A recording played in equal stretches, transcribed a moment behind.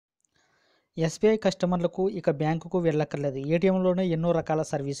SBI కస్టమర్లకు ఇక బ్యాంకుకు వెళ్ళక్కర్లేదు. ఏటీఎంలోనే ఎన్నో రకాల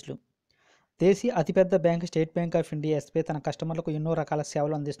సర్వీసులు. దేశీయ అతిపెద్ద bank state bank of India SBI తన కస్టమర్లకు ఎన్నో రకాల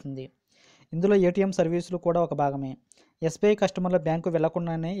సేవలు అందిస్తుంది. ఇందులో ఏటీఎం సర్వీసులు కూడా ఒక భాగమే. ఎస్బీఐ కస్టమర్ల బ్యాంకు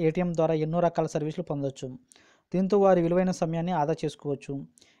వెళ్లకుండానే ఏటీఎం ద్వారా ఎన్నో రకాల సర్వీసులు పొందొచ్చు. దీంతో వారి విలువైన సమయాన్ని ఆదా చేసుకోవచ్చు.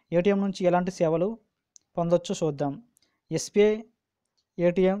 ఏటీఎం నుంచి ఎలాంటి సేవలు పొందొచ్చో చూద్దాం. ఎస్బీఐ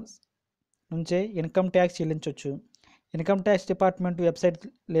ఏటీఎం నుంచే ఇన్కమ్ ట్యాక్స్ చెల్లించవచ్చు. ఇన్కమ్ ట్యాక్స్ డిపార్ట్మెంట్ వెబ్సైట్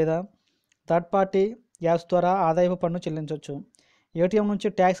లేదా థర్డ్ పార్టీ యాప్స్ ద్వారా ఆదాయపు పన్ను చెల్లించవచ్చు. ఏటీఎం నుంచి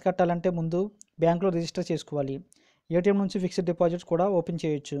ట్యాక్స్ కట్టాలంటే ముందు బ్యాంకులో రిజిస్టర్ చేసుకోవాలి. ఏటీఎం నుంచి ఫిక్స్డ్ డిపాజిట్స్ కూడా ఓపెన్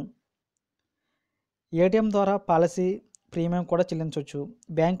చేయొచ్చు. ఏటీఎం ద్వారా పాలసీ ప్రీమియం కూడా చెల్లించవచ్చు.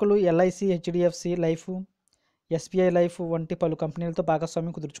 బ్యాంకులు LIC, HDFC life, SBI life వంటి పలు కంపెనీలతో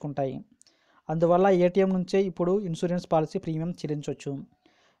భాగస్వామ్యం కుదుర్చుకుంటాయి. అందువల్ల ఏటీఎం నుంచే ఇప్పుడు ఇన్సూరెన్స్ పాలసీ ప్రీమియం చెల్లించవచ్చు.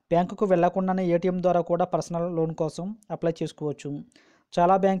 బ్యాంకుకు వెళ్లకుండానే ఏటీఎం ద్వారా కూడా పర్సనల్ లోన్ కోసం అప్లై చేసుకోవచ్చు.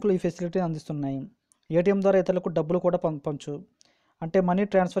 చాలా బ్యాంకులు ఈ ఫెసిలిటీని అందిస్తున్నాయి. ఏటీఎం ద్వారా ఇతరులకు డబ్బులు కూడా పంపొచ్చు, అంటే మనీ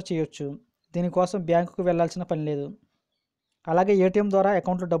ట్రాన్స్ఫర్ చేయొచ్చు. దీనికోసం బ్యాంకుకు వెళ్లాల్సిన పని లేదు. అలాగే ఏటీఎం ద్వారా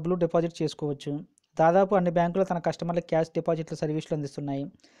అకౌంట్లో డబ్బులు డిపాజిట్ చేసుకోవచ్చు. దాదాపు అన్ని బ్యాంకులు తన కస్టమర్లకు క్యాష్ డిపాజిట్ల సర్వీసులు అందిస్తున్నాయి.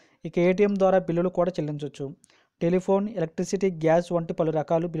 ఇక ఏటీఎం ద్వారా బిల్లులు కూడా చెల్లించవచ్చు. టెలిఫోన్, ఎలక్ట్రిసిటీ, గ్యాస్ వంటి పలు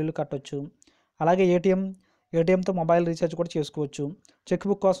రకాల బిల్లులు కట్టొచ్చు. అలాగే ఏటీఎంతో మొబైల్ రీఛార్జ్ కూడా చేసుకోవచ్చు. చెక్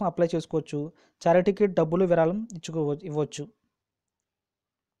బుక్ కోసం అప్లై చేసుకోవచ్చు. చారిటీకి డబ్బులు విరాళం ఇవ్వచ్చు.